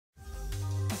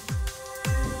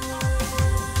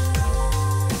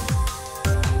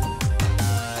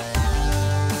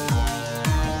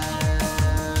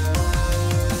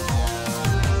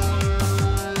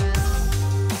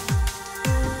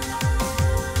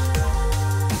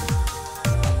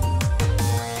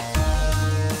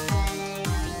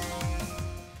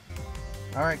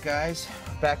Alright guys,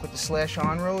 back with the Slash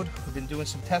On-Road. We've been doing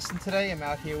some testing today. I'm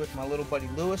out here with my little buddy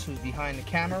Lewis, who's behind the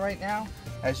camera right now.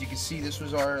 As you can see, this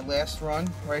was our last run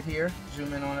right here.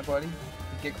 Zoom in on it, buddy.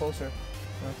 Get closer.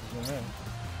 Zoom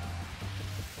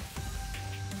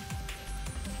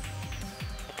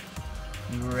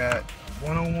in. We were at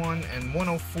 101 and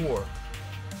 104.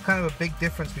 Kind of a big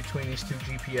difference between these two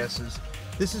GPSs.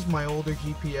 This is my older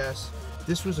GPS.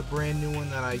 This was a brand new one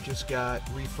that I just got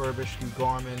refurbished through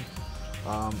Garmin.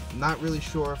 Not really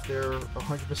sure if they're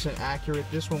 100% accurate.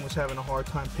 This one was having a hard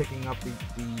time picking up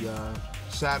the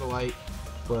satellite,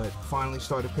 but finally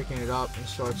started picking it up and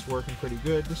starts working pretty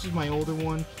good. This is my older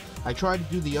one. I tried to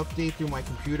do the update through my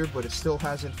computer, but it still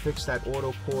hasn't fixed that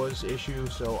auto pause issue,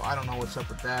 so I don't know what's up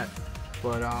with that.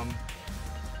 But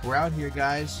we're out here,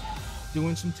 guys,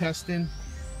 doing some testing.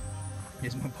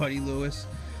 Here's my buddy Lewis.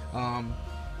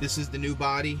 This is the new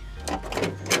body,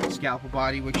 scalper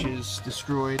body, which is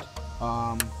destroyed.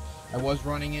 I was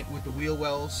running it with the wheel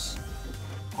wells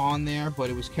on there,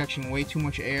 but it was catching way too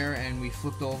much air, and we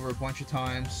flipped over a bunch of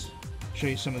times. Show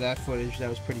you some of that footage. That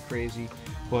was pretty crazy.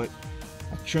 But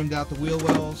I trimmed out the wheel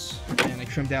wells and I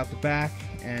trimmed out the back,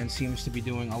 and seems to be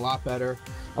doing a lot better.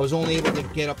 I was only able to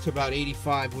get up to about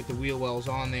 85 with the wheel wells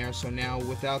on there, so now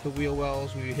without the wheel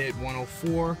wells we hit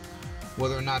 104.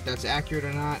 Whether or not that's accurate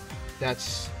or not,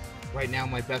 that's right now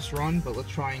my best run, but let's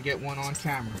try and get one on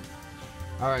camera.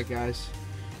 Alright guys,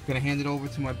 I'm gonna hand it over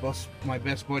to my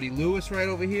best buddy Lewis right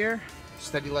over here.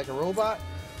 Steady like a robot.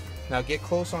 Now get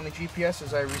close on the GPS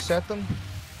as I reset them.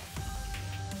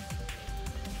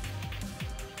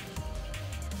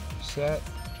 Set.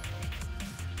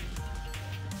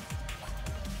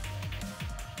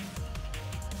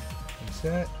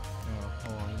 Reset. Now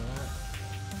hold on to that.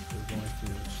 We're going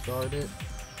to start it.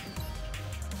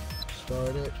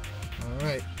 Start it.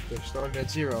 Alright, they're started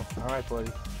at 0. Alright,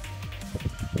 buddy.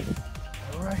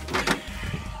 Alright,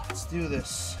 let's do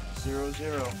this. 0,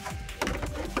 0.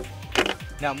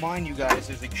 Now, mind you guys,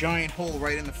 there's a giant hole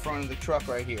right in the front of the truck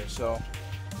right here, so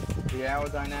the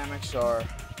aerodynamics are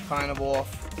kind of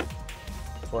off,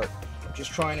 but I'm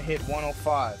just trying to hit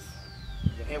 105.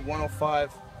 If I can hit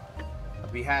 105,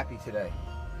 I'll be happy today.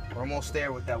 We're almost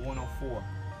there with that 104.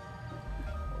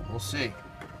 We'll see.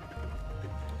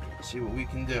 See what we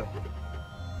can do.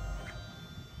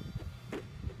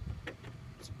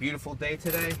 It's a beautiful day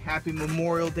today. Happy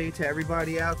Memorial Day to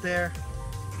everybody out there.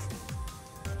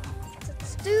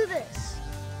 Let's do this.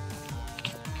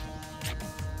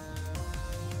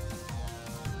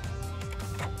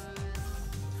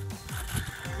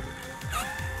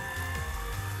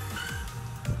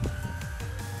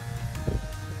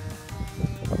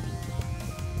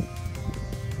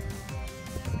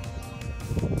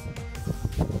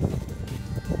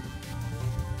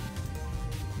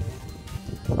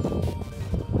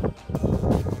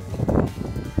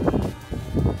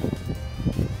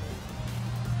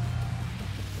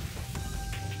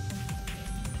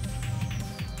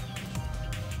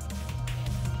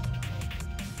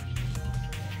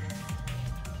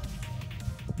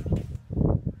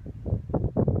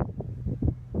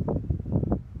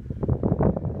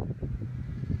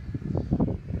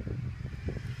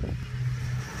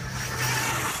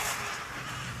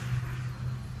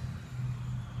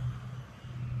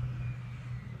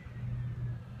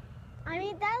 I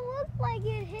mean, that looked like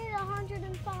it hit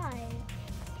 105.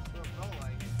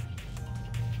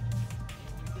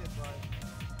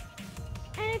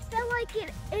 And it felt like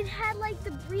it had like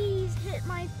the breeze hit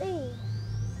my face.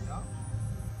 Yeah,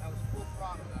 that was full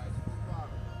throttle, guys. Full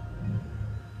throttle.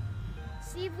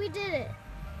 See if we did it.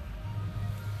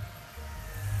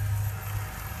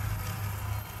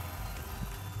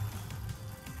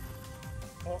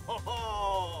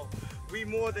 Oh, we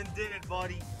more than did it,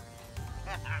 buddy.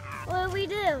 What did we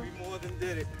do? We more than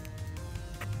did it.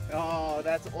 Oh,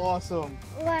 that's awesome.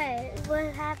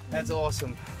 What happened? That's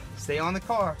awesome. Stay on the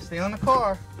car. Stay on the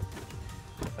car.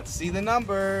 Let's see the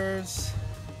numbers.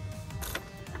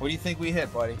 What do you think we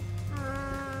hit, buddy?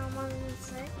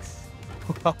 106.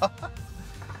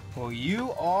 Well,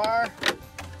 you are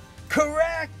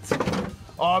correct.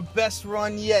 Our best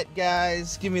run yet,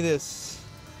 guys. Give me this.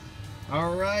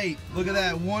 All right. Look at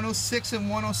that. 106 and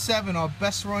 107. Our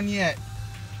best run yet.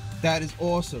 That is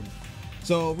awesome.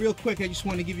 So real quick, I just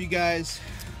want to give you guys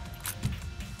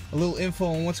a little info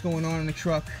on what's going on in the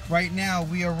truck. Right now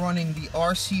we are running the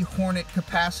RCHORNET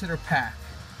capacitor pack.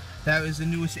 That is the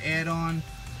newest add-on,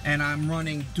 and I'm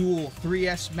running dual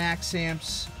 3S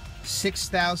MAXAMPS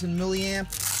 6,000 milliamp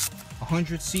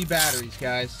 100C batteries,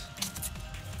 guys.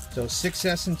 So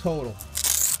 6S in total.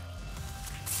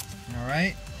 All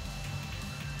right,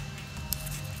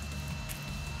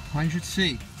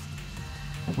 100C.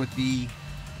 with the,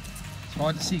 it's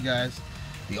hard to see guys,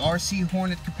 the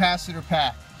RCHORNET capacitor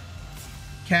pack.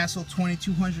 Castle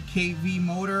 2200 kV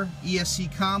motor,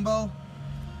 ESC combo,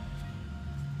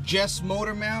 Jess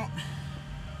motor mount,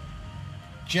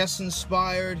 Jess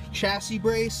inspired chassis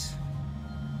brace.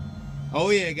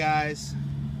 Oh yeah guys,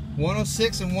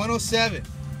 106 and 107.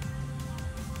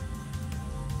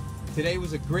 Today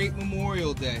was a great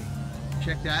Memorial Day.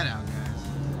 Check that out guys.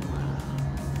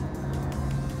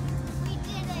 We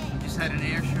did it. Just had an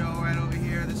air show right over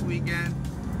here this weekend.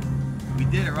 We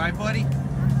did it, right buddy?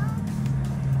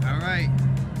 Alright,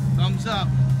 thumbs up.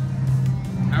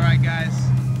 Alright guys,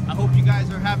 I hope you guys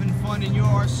are having fun in your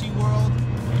RC world.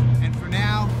 And for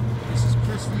now, this is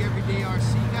Chris the Everyday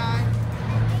RC Guy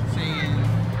saying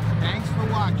thanks for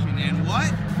watching. And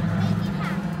what?